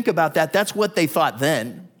what you think about that, that's what they thought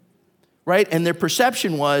then, right? And their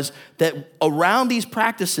perception was that around these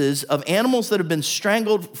practices of animals that have been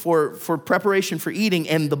strangled for preparation for eating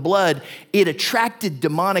and the blood, it attracted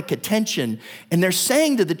demonic attention. And they're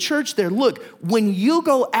saying to the church there, look, when you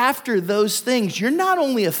go after those things, you're not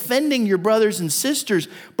only offending your brothers and sisters,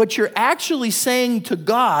 but you're actually saying to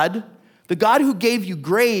God, the God who gave you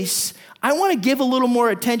grace, I want to give a little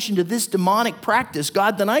more attention to this demonic practice,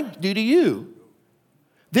 God, than I do to you.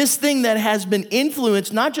 This thing that has been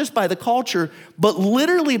influenced not just by the culture, but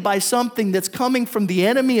literally by something that's coming from the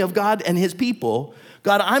enemy of God and his people.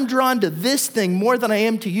 God, I'm drawn to this thing more than I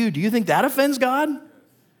am to you. Do you think that offends God?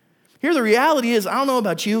 Here, the reality is, I don't know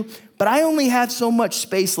about you, but I only have so much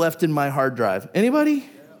space left in my hard drive. Anybody?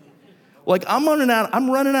 Like I'm running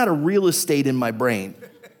out of real estate in my brain.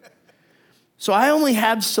 So I only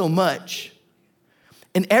have so much.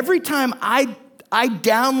 And every time I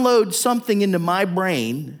download something into my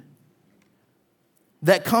brain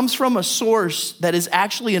that comes from a source that is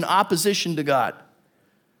actually in opposition to God.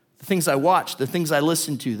 The things I watch, the things I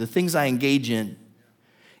listen to, the things I engage in.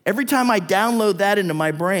 Every time I download that into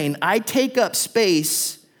my brain, I take up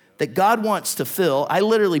space that God wants to fill. I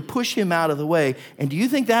literally push him out of the way. And do you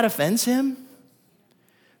think that offends him?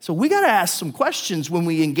 So we got to ask some questions when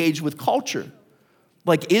we engage with culture.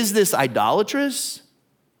 Like, is this idolatrous?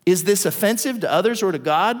 Is this offensive to others or to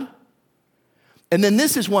God? And then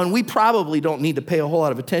this is one we probably don't need to pay a whole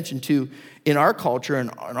lot of attention to in our culture and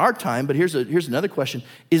in our time, but here's another question.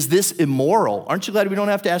 Is this immoral? Aren't you glad we don't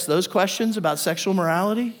have to ask those questions about sexual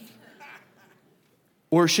morality?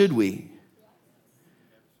 Or should we?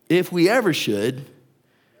 If we ever should,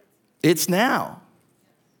 it's now.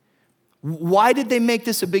 Why did they make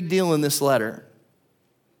this a big deal in this letter?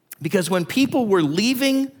 Because when people were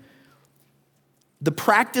leaving the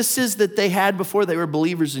practices that they had before they were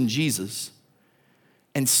believers in Jesus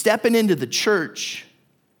and stepping into the church,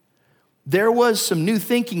 there was some new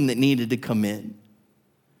thinking that needed to come in.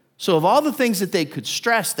 So of all the things that they could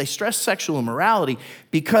stress, they stressed sexual immorality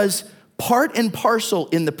because part and parcel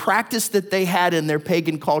in the practice that they had in their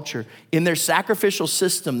pagan culture, in their sacrificial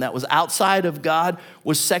system that was outside of God,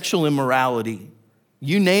 was sexual immorality.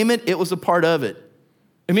 You name it, it was a part of it.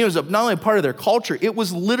 I mean, it was not only a part of their culture, it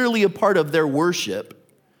was literally a part of their worship.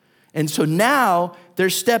 And so now they're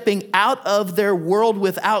stepping out of their world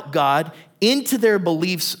without God into their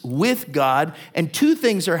beliefs with God, and two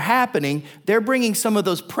things are happening. They're bringing some of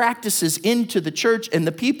those practices into the church, and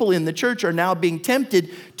the people in the church are now being tempted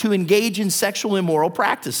to engage in sexual immoral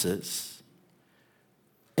practices.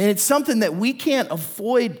 And it's something that we can't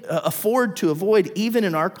afford to avoid even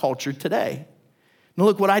in our culture today. Now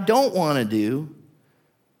look, what I don't want to do,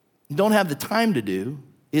 don't have the time to do,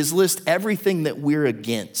 is list everything that we're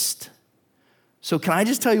against. So can I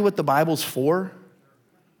just tell you what the Bible's for?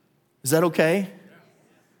 Is that okay?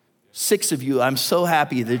 6 of you, I'm so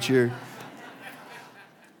happy that you're...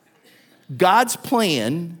 God's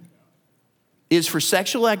plan is for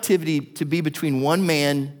sexual activity to be between one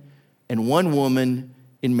man and one woman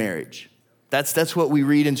in marriage. That's what we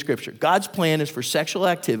read in Scripture. God's plan is for sexual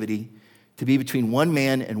activity to be between one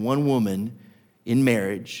man and one woman in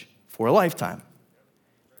marriage for a lifetime.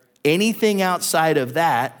 Anything outside of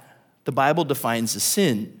that, the Bible defines as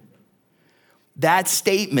sin. That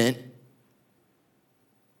statement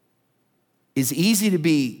is easy to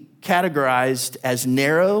be categorized as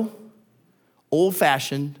narrow,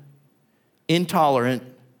 old-fashioned, intolerant,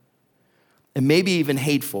 and maybe even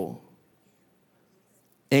hateful.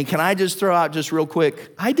 And can I just throw out just real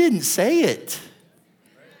quick, I didn't say it.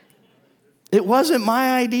 It wasn't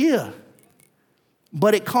my idea.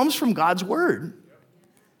 But it comes from God's word.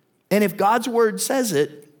 And if God's word says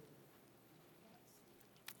it,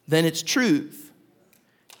 then it's truth.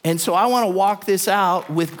 And so I want to walk this out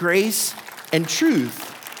with grace and truth.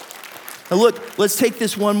 Now look, let's take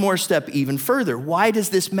this one more step even further. Why does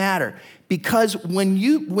this matter? Because when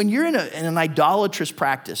you're in an idolatrous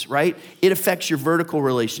practice, right, it affects your vertical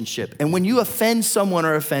relationship. And when you offend someone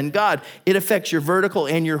or offend God, it affects your vertical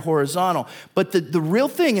and your horizontal. But the real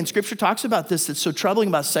thing, and Scripture talks about this, that's so troubling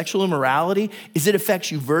about sexual immorality, is it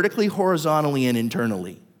affects you vertically, horizontally, and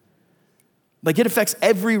internally. Like it affects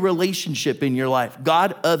every relationship in your life.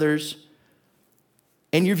 God, others,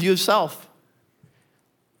 and your view of self.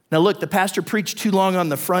 Now look, the pastor preached too long on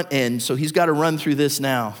the front end, so he's got to run through this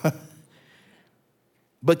now.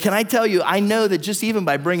 But can I tell you, I know that just even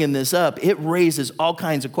by bringing this up, it raises all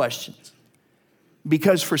kinds of questions.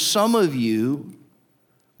 Because for some of you,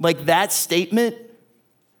 like that statement,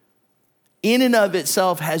 in and of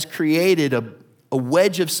itself has created a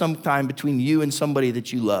wedge of some kind between you and somebody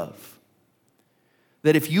that you love.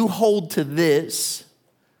 That if you hold to this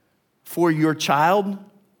for your child,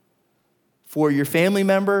 for your family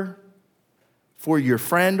member, for your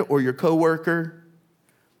friend or your coworker,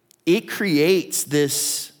 it creates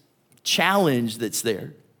this challenge that's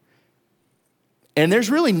there. And there's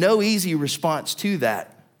really no easy response to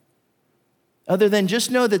that, other than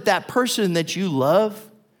just know that that person that you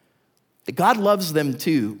love, that God loves them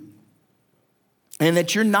too, and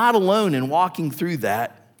that you're not alone in walking through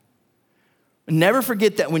that. Never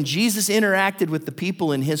forget that when Jesus interacted with the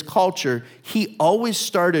people in his culture, he always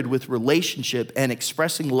started with relationship and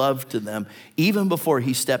expressing love to them, even before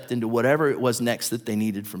he stepped into whatever it was next that they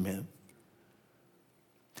needed from him.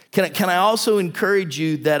 Can I also encourage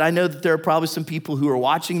you that I know that there are probably some people who are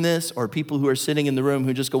watching this or people who are sitting in the room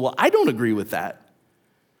who just go, well, I don't agree with that.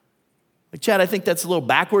 Like, Chad, I think that's a little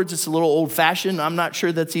backwards. It's a little old-fashioned. I'm not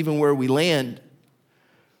sure that's even where we land.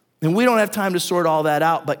 And we don't have time to sort all that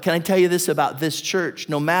out, but can I tell you this about this church?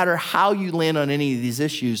 No matter how you land on any of these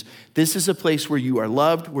issues, this is a place where you are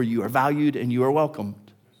loved, where you are valued, and you are welcomed.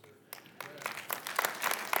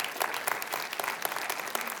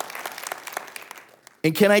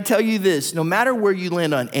 And can I tell you this? No matter where you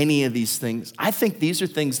land on any of these things, I think these are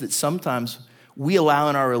things that sometimes we allow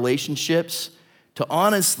in our relationships to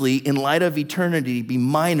honestly, in light of eternity, be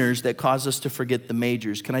minors that cause us to forget the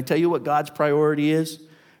majors. Can I tell you what God's priority is?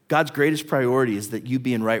 God's greatest priority is that you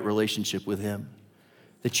be in right relationship with him,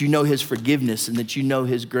 that you know his forgiveness and that you know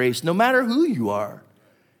his grace, no matter who you are.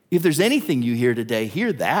 If there's anything you hear today,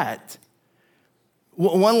 hear that.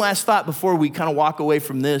 One last thought before we kind of walk away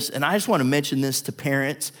from this, and I just want to mention this to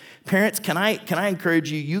parents. Parents, can I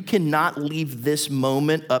encourage you, you cannot leave this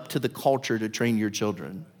moment up to the culture to train your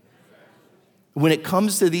children. When it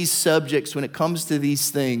comes to these subjects, when it comes to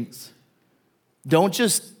these things, don't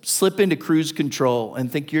just slip into cruise control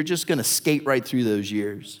and think you're just going to skate right through those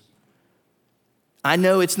years. I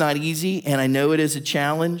know it's not easy, and I know it is a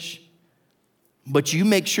challenge, but you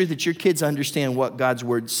make sure that your kids understand what God's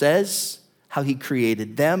word says, how he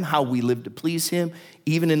created them, how we live to please him,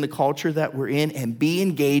 even in the culture that we're in, and be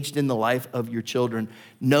engaged in the life of your children.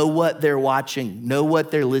 Know what they're watching. Know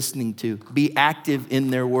what they're listening to. Be active in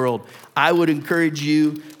their world. I would encourage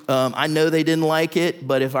you, I know they didn't like it,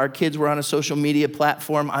 but if our kids were on a social media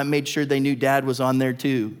platform, I made sure they knew Dad was on there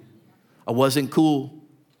too. I wasn't cool.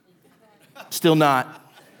 Still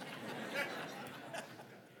not.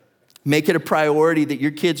 Make it a priority that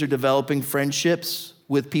your kids are developing friendships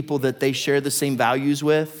with people that they share the same values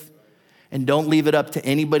with. And don't leave it up to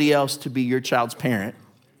anybody else to be your child's parent.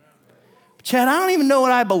 Chad, I don't even know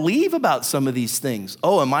what I believe about some of these things.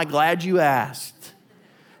 Oh, am I glad you asked?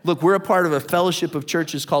 Look, we're a part of a fellowship of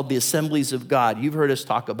churches called the Assemblies of God. You've heard us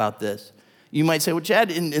talk about this. You might say, well, Chad,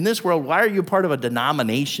 in this world, why are you a part of a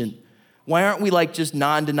denomination? Why aren't we like just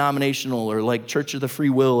non-denominational or like Church of the Free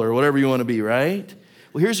Will or whatever you want to be, right?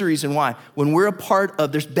 Well, here's the reason why. When we're a part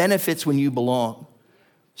of, there's benefits when you belong.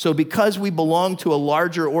 So because we belong to a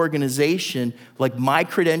larger organization, like my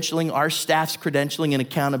credentialing, our staff's credentialing and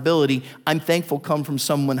accountability, I'm thankful come from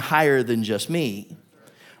someone higher than just me.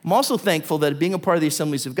 I'm also thankful that being a part of the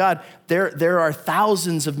Assemblies of God, there are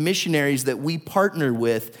thousands of missionaries that we partner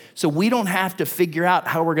with, so we don't have to figure out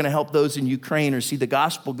how we're going to help those in Ukraine or see the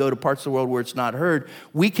gospel go to parts of the world where it's not heard.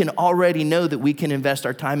 We can already know that we can invest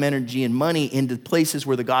our time, energy, and money into places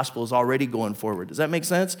where the gospel is already going forward. Does that make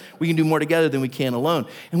sense? We can do more together than we can alone.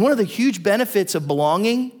 And one of the huge benefits of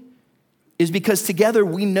belonging is because together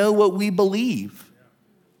we know what we believe.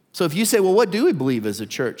 So if you say, well, what do we believe as a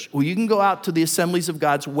church? Well, you can go out to the Assemblies of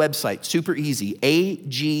God's website, super easy,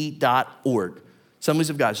 ag.org. Assemblies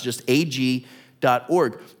of God's just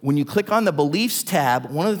ag.org. When you click on the beliefs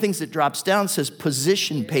tab, one of the things that drops down says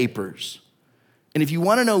position papers. And if you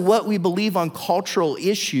want to know what we believe on cultural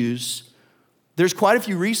issues, there's quite a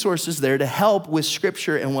few resources there to help with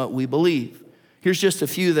scripture and what we believe. Here's just a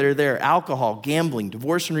few that are there: alcohol, gambling,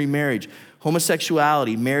 divorce and remarriage,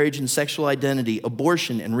 homosexuality, marriage and sexual identity,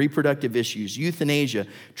 abortion and reproductive issues, euthanasia,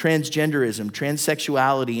 transgenderism,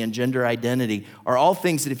 transsexuality, and gender identity are all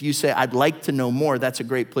things that if you say, I'd like to know more, that's a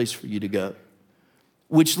great place for you to go.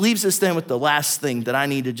 Which leaves us then with the last thing that I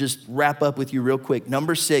need to just wrap up with you real quick.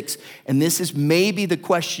 Number 6, and this is maybe the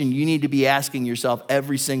question you need to be asking yourself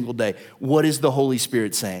every single day. What is the Holy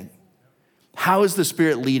Spirit saying? How is the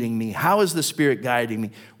Spirit leading me? How is the Spirit guiding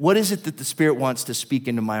me? What is it that the Spirit wants to speak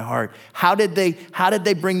into my heart? How did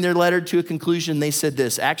they bring their letter to a conclusion? They said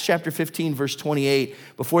this, Acts chapter 15, verse 28,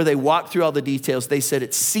 before they walked through all the details, they said,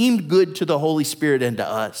 it seemed good to the Holy Spirit and to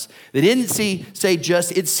us. They didn't say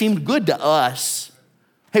just, it seemed good to us.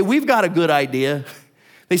 Hey, we've got a good idea.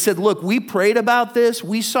 They said, look, we prayed about this.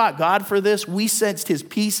 We sought God for this. We sensed his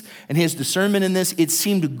peace and his discernment in this. It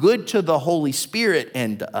seemed good to the Holy Spirit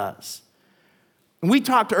and to us. And we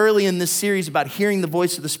talked early in this series about hearing the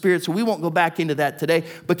voice of the Spirit, so we won't go back into that today.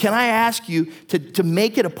 But can I ask you to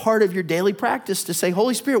make it a part of your daily practice to say,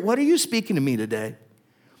 Holy Spirit, what are you speaking to me today?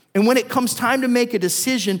 And when it comes time to make a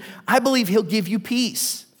decision, I believe he'll give you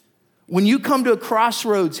peace. When you come to a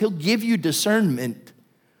crossroads, he'll give you discernment.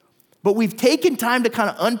 But we've taken time to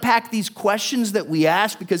kind of unpack these questions that we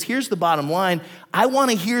ask, because here's the bottom line. I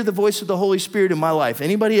want to hear the voice of the Holy Spirit in my life.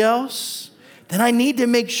 Anybody else? Then I need to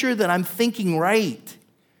make sure that I'm thinking right,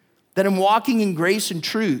 that I'm walking in grace and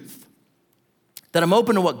truth, that I'm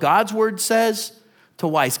open to what God's word says, to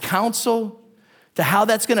wise counsel, to how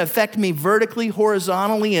that's going to affect me vertically,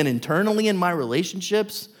 horizontally, and internally in my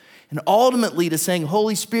relationships, and ultimately to saying,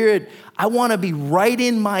 Holy Spirit, I want to be right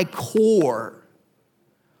in my core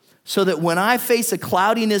so that when I face a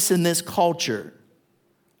cloudiness in this culture,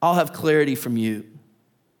 I'll have clarity from you.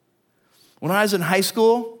 When I was in high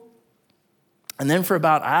school, and then for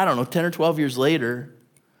about, 10 or 12 years later,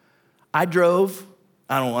 I don't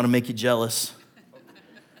want to make you jealous.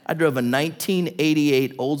 I drove a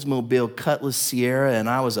 1988 Oldsmobile Cutlass Sierra, and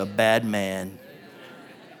I was a bad man.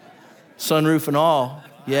 Sunroof and all,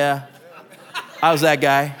 yeah. I was that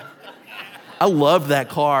guy. I loved that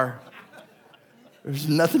car. There's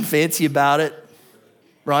nothing fancy about it.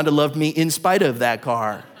 Rhonda loved me in spite of that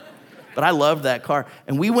car. But I loved that car.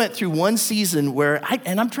 And we went through one season where,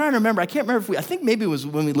 I'm trying to remember, I can't remember I think maybe it was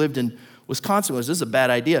when we lived in Wisconsin. This is a bad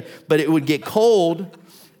idea. But it would get cold,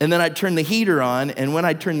 and then I'd turn the heater on. And when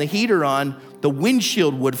I'd turn the heater on, the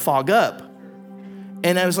windshield would fog up.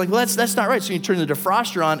 And I was like, well, that's not right. So you turn the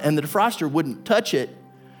defroster on, and the defroster wouldn't touch it.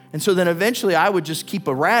 And so then eventually I would just keep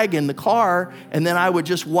a rag in the car, and then I would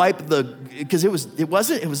just wipe because it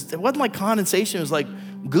wasn't like condensation, it was like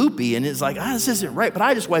goopy, and it's like, this isn't right, but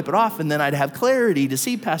I just wipe it off, and then I'd have clarity to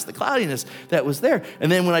see past the cloudiness that was there.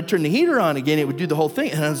 And then when I turned the heater on again, it would do the whole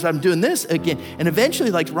thing, and I'm doing this again. And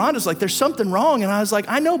eventually, like, Rhonda's like, there's something wrong, and I was like,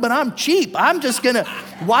 I know, but I'm cheap. I'm just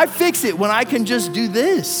why fix it when I can just do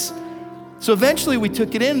this? So eventually we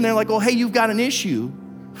took it in, and they're like, well, hey, you've got an issue.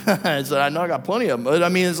 I said, I know I got plenty of them. But I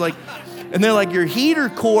mean, it's like, and they're like, your heater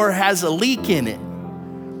core has a leak in it.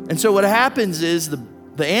 And so what happens is the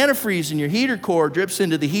antifreeze in your heater core drips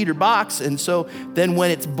into the heater box. And so then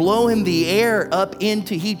when it's blowing the air up in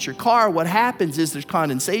to heat your car, what happens is there's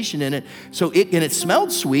condensation in it. So it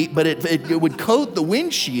smelled sweet, but it would coat the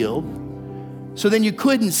windshield. So then you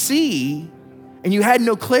couldn't see, and you had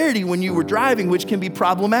no clarity when you were driving, which can be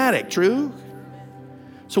problematic, true?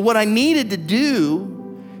 So what I needed to do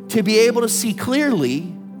to be able to see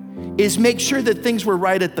clearly is make sure that things were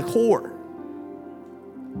right at the core.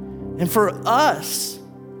 And for us,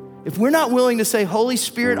 if we're not willing to say, Holy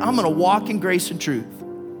Spirit, I'm going to walk in grace and truth.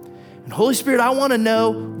 And Holy Spirit, I want to know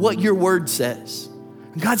what your word says.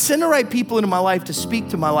 And God, send the right people into my life to speak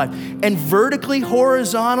to my life. And vertically,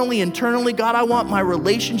 horizontally, internally, God, I want my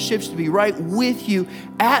relationships to be right with you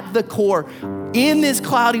at the core. In this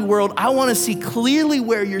cloudy world, I want to see clearly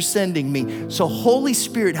where you're sending me. So Holy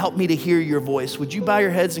Spirit, help me to hear your voice. Would you bow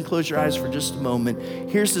your heads and close your eyes for just a moment?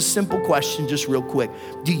 Here's the simple question, just real quick.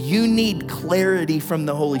 Do you need clarity from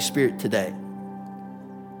the Holy Spirit today?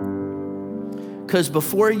 Because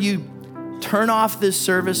before you turn off this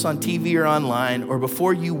service on TV or online, or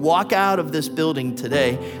before you walk out of this building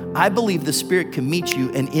today, I believe the Spirit can meet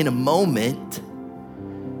you, and in a moment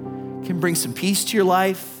can bring some peace to your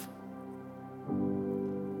life,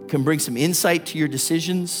 can bring some insight to your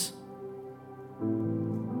decisions,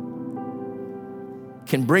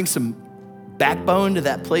 can bring some backbone to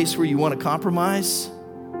that place where you want to compromise,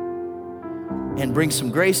 and bring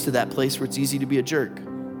some grace to that place where it's easy to be a jerk.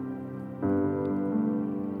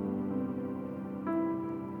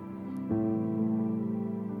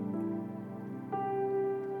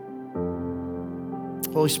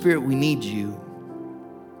 Holy Spirit, we need you.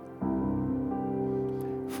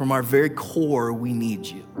 From our very core, we need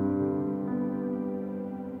you.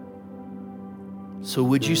 So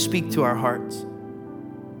would you speak to our hearts?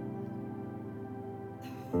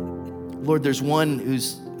 Lord, there's one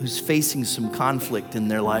who's facing some conflict in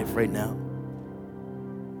their life right now.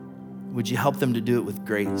 Would you help them to do it with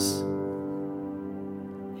grace?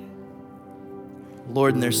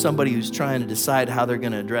 Lord, and there's somebody who's trying to decide how they're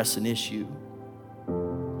going to address an issue.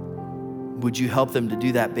 Would you help them to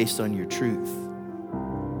do that based on your truth?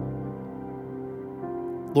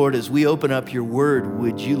 Lord, as we open up your word,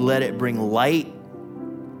 would you let it bring light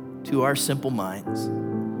to our simple minds?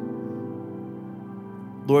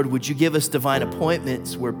 Lord, would you give us divine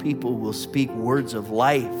appointments where people will speak words of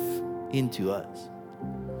life into us?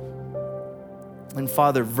 And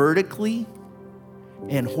Father, vertically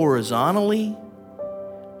and horizontally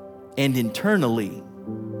and internally,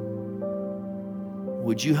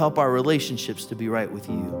 would you help our relationships to be right with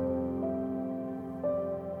you?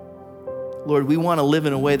 Lord, we want to live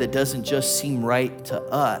in a way that doesn't just seem right to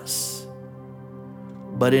us,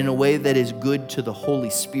 but in a way that is good to the Holy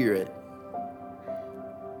Spirit.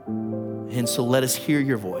 And so let us hear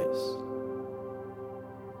your voice.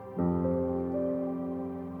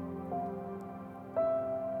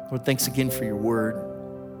 Lord, thanks again for your word.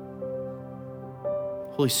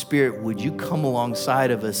 Holy Spirit, would you come alongside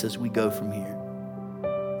of us as we go from here?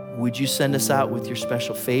 Would you send us out with your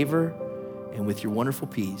special favor and with your wonderful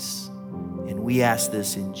peace? And we ask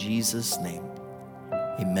this in Jesus' name.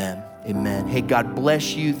 Amen. Amen. Hey, God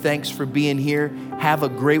bless you. Thanks for being here. Have a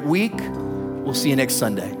great week. We'll see you next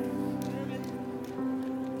Sunday.